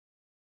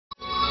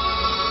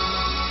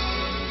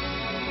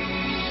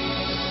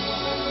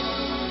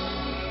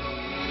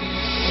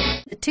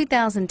The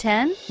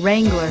 2010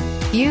 Wrangler.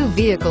 Few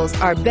vehicles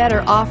are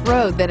better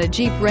off-road than a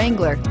Jeep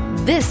Wrangler.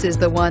 This is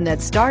the one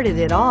that started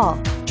it all.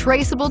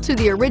 Traceable to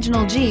the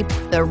original Jeep,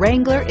 the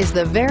Wrangler is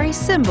the very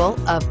symbol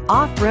of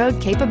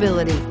off-road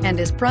capability and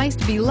is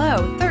priced below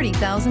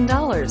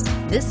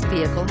 $30,000. This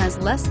vehicle has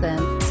less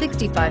than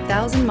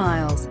 65,000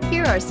 miles.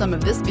 Here are some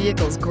of this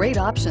vehicle's great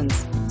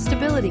options: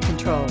 stability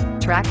control,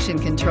 traction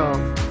control,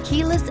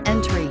 keyless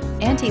entry,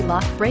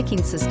 anti-lock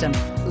braking system,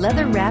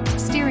 leather-wrapped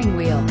steering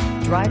wheel,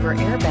 driver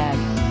airbag,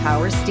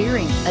 power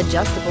steering,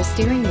 adjustable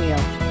steering wheel,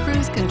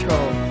 cruise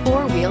control,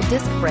 four-wheel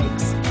disc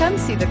brakes. Come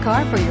see the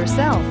car for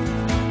yourself.